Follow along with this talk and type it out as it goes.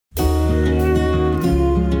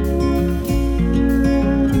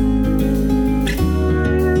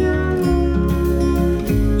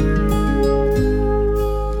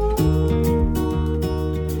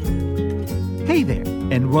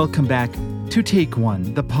welcome back to Take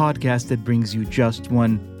One, the podcast that brings you just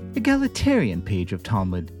one egalitarian page of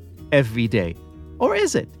Talmud every day. Or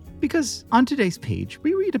is it? Because on today's page,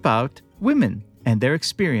 we read about women and their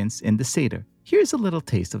experience in the Seder. Here's a little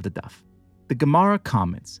taste of the daf. The Gemara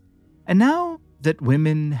comments, and now that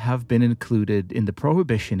women have been included in the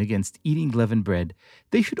prohibition against eating leavened bread,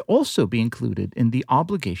 they should also be included in the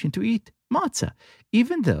obligation to eat matzah,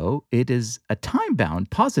 even though it is a time-bound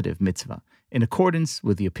positive mitzvah, in accordance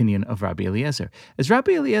with the opinion of Rabbi Eliezer. As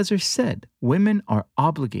Rabbi Eliezer said, women are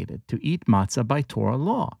obligated to eat matzah by Torah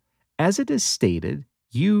law. As it is stated,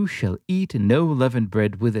 you shall eat no leavened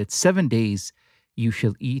bread with it 7 days, you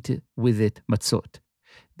shall eat with it matzot.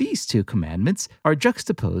 These two commandments are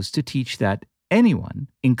juxtaposed to teach that anyone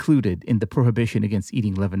included in the prohibition against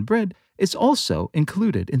eating leavened bread is also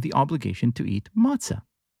included in the obligation to eat matzah.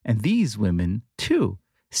 And these women, too,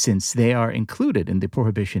 since they are included in the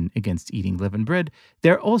prohibition against eating leavened bread,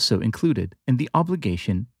 they're also included in the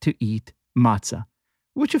obligation to eat matzah,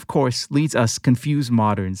 which of course leads us confused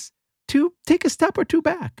moderns to take a step or two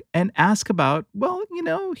back and ask about, well,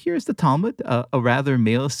 here's the Talmud, a rather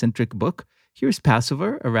male-centric book. Here's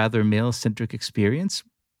Passover, a rather male-centric experience.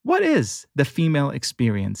 What is the female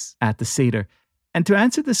experience at the Seder? And to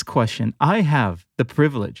answer this question, I have the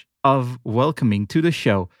privilege of welcoming to the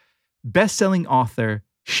show best-selling author,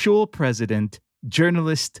 Shul president,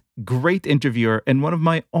 journalist, great interviewer, and one of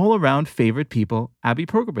my all-around favorite people, Abby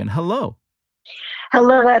Progerbin. Hello.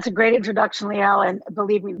 Hello, that's a great introduction, Liel, and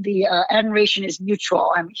believe me, the admiration is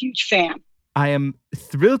mutual. I'm a huge fan. I am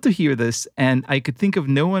thrilled to hear this, and I could think of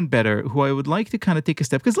no one better who I would like to kind of take a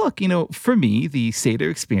step. Because look, for me, the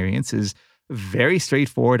Seder experience is very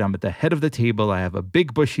straightforward. I'm at the head of the table. I have a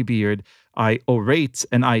big bushy beard. I orate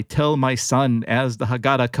and I tell my son as the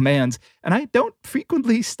Haggadah commands. And I don't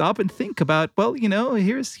frequently stop and think about, well,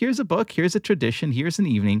 here's a book, here's a tradition, here's an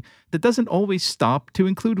evening that doesn't always stop to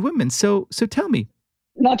include women. So tell me.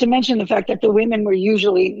 Not to mention the fact that the women were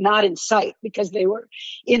usually not in sight because they were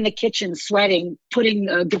in the kitchen sweating, putting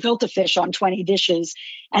gefilte fish on 20 dishes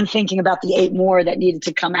and thinking about the 8 more that needed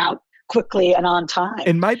to come out quickly and on time.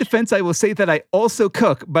 In my defense, I will say that I also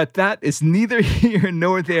cook, but that is neither here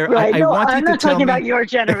nor there. Right. I'm not talking about your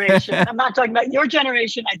generation. I'm not talking about your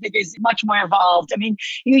generation. I think is much more evolved. I mean,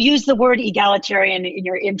 you use the word egalitarian in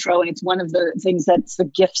your intro, and it's one of the things that's the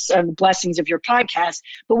gifts and blessings of your podcast.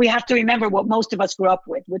 But we have to remember what most of us grew up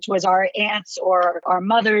with, which was our aunts or our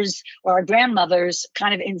mothers or our grandmothers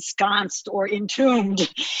kind of ensconced or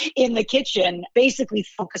entombed in the kitchen, basically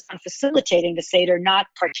focused on facilitating the Seder, not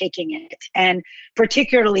partaking in it. And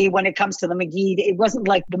particularly when it comes to the Magid, it wasn't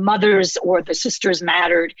like the mothers or the sisters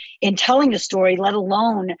mattered in telling the story, let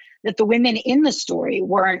alone that the women in the story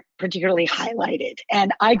weren't particularly highlighted.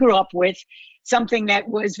 And I grew up with something that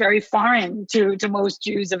was very foreign to most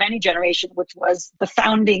Jews of any generation, which was the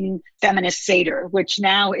founding feminist Seder, which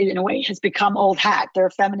now in a way has become old hat. There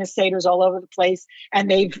are feminist Seders all over the place,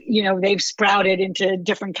 and they've sprouted into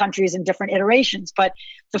different countries and different iterations. But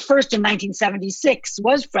the first in 1976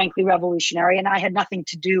 was frankly revolutionary, and I had nothing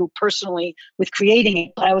to do personally with creating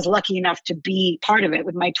it, but I was lucky enough to be part of it.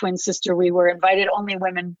 With my twin sister, we were invited. Only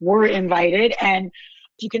women were invited, and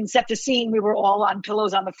you can set the scene. We were all on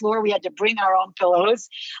pillows on the floor. We had to bring our own pillows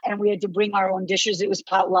and we had to bring our own dishes. It was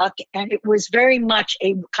potluck. And it was very much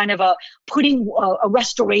a kind of a putting a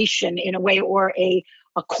restoration in a way, or a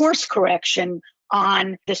course correction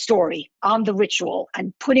on the story, on the ritual,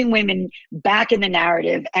 and putting women back in the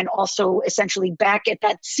narrative, and also essentially back at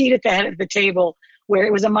that seat at the head of the table where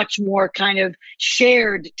it was a much more kind of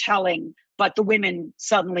shared telling, but the women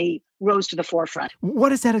suddenly rose to the forefront. What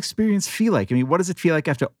does that experience feel like? I mean, what does it feel like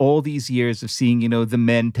after all these years of seeing, the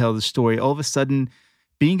men tell the story, all of a sudden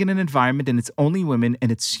being in an environment and it's only women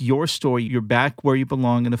and it's your story, you're back where you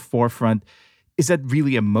belong in the forefront. Is that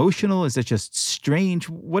really emotional? Is that just strange?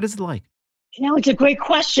 What is it like? It's a great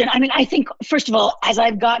question. I mean, I think, first of all, as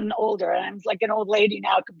I've gotten older, and I'm like an old lady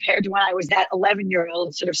now compared to when I was that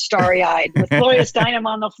 11-year-old, sort of starry-eyed, with Gloria Steinem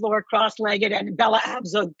on the floor, cross-legged, and Bella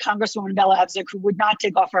Abzug, Congresswoman Bella Abzug, who would not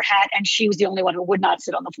take off her hat, and she was the only one who would not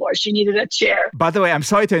sit on the floor. She needed a chair. By the way, I'm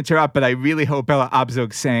sorry to interrupt, but I really hope Bella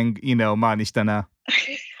Abzug sang, Ma Nishtana.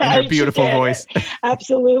 In her beautiful voice.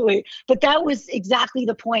 Absolutely. But that was exactly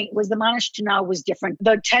the point, was the Ma Nishtana was different.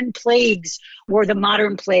 The 10 plagues were the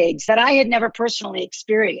modern plagues that I had never personally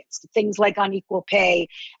experienced. Things like unequal pay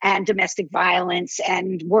and domestic violence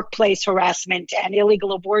and workplace harassment and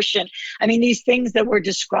illegal abortion. I mean, these things that were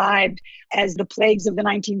described as the plagues of the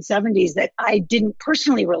 1970s that I didn't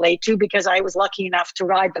personally relate to because I was lucky enough to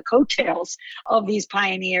ride the coattails of these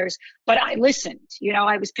pioneers. But I listened,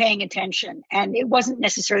 I was paying attention, and it wasn't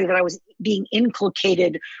necessarily necessarily that I was being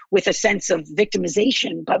inculcated with a sense of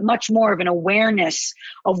victimization, but much more of an awareness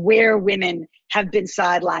of where women have been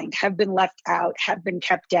sidelined, have been left out, have been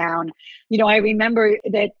kept down. I remember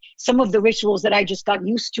that some of the rituals that I just got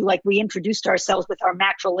used to, like we introduced ourselves with our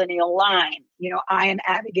matrilineal line. I am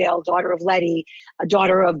Abigail, daughter of Letty, a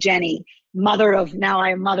daughter of Jenny, now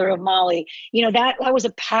I am mother of Molly. That was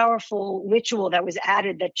a powerful ritual that was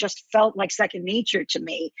added that just felt like second nature to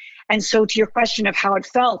me. And so to your question of how it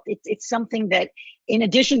felt, it's something that, in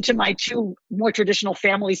addition to my two more traditional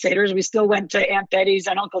family seders, we still went to Aunt Betty's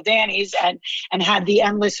and Uncle Danny's and had the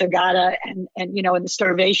endless Haggadah and the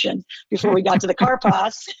starvation before we got to the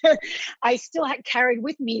Karpas. I still had carried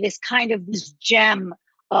with me this gem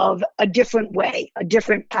of a different way, a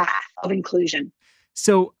different path of inclusion.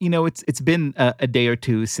 So, it's been a day or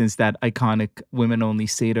two since that iconic women-only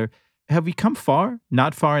Seder. Have we come far?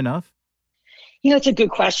 Not far enough? It's a good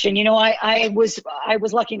question. I was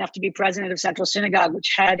lucky enough to be president of Central Synagogue,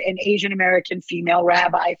 which had an Asian American female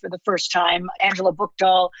rabbi for the first time. Angela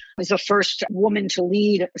Buchdahl was the first woman to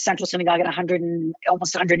lead Central Synagogue in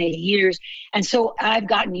almost 180 years. And so I've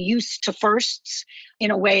gotten used to firsts in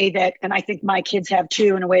a way that, and I think my kids have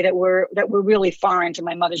too, in a way that were really foreign to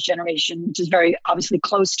my mother's generation, which is very obviously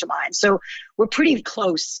close to mine. So we're pretty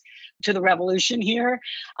close to the revolution here.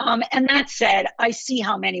 And that said, I see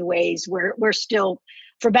how many ways we're still,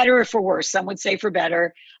 for better or for worse, some would say for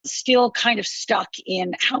better, still kind of stuck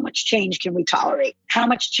in how much change can we tolerate? How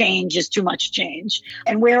much change is too much change?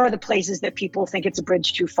 And where are the places that people think it's a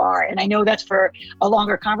bridge too far? And I know that's for a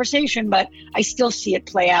longer conversation, but I still see it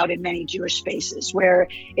play out in many Jewish spaces where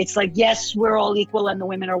it's like, yes, we're all equal and the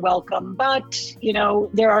women are welcome, but,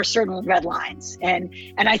 there are certain red lines. And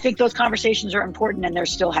I think those conversations are important and they're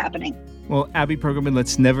still happening. Well, Abby Pergelman,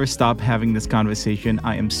 let's never stop having this conversation.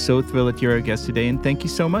 I am so thrilled that you're our guest today, and thank you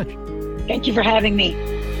so much. Thank you for having me.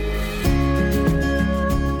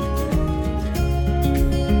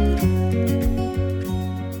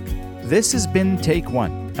 This has been Take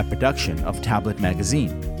One, a production of Tablet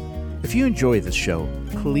Magazine. If you enjoy this show,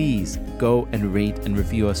 please go and rate and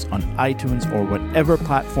review us on iTunes or whatever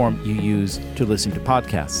platform you use to listen to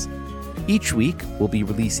podcasts. Each week, we'll be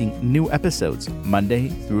releasing new episodes, Monday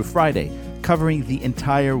through Friday, covering the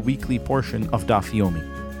entire weekly portion of Daf Yomi.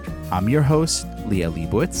 I'm your host, Leah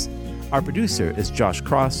Leibowitz. Our producer is Josh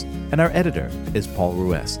Cross, and our editor is Paul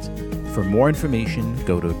Ruest. For more information,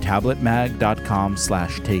 go to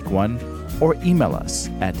tabletmag.com/takeone or email us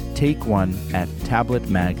at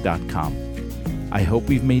takeone@tabletmag.com. I hope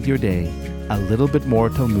we've made your day a little bit more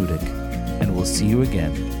Talmudic, and we'll see you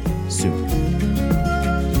again soon.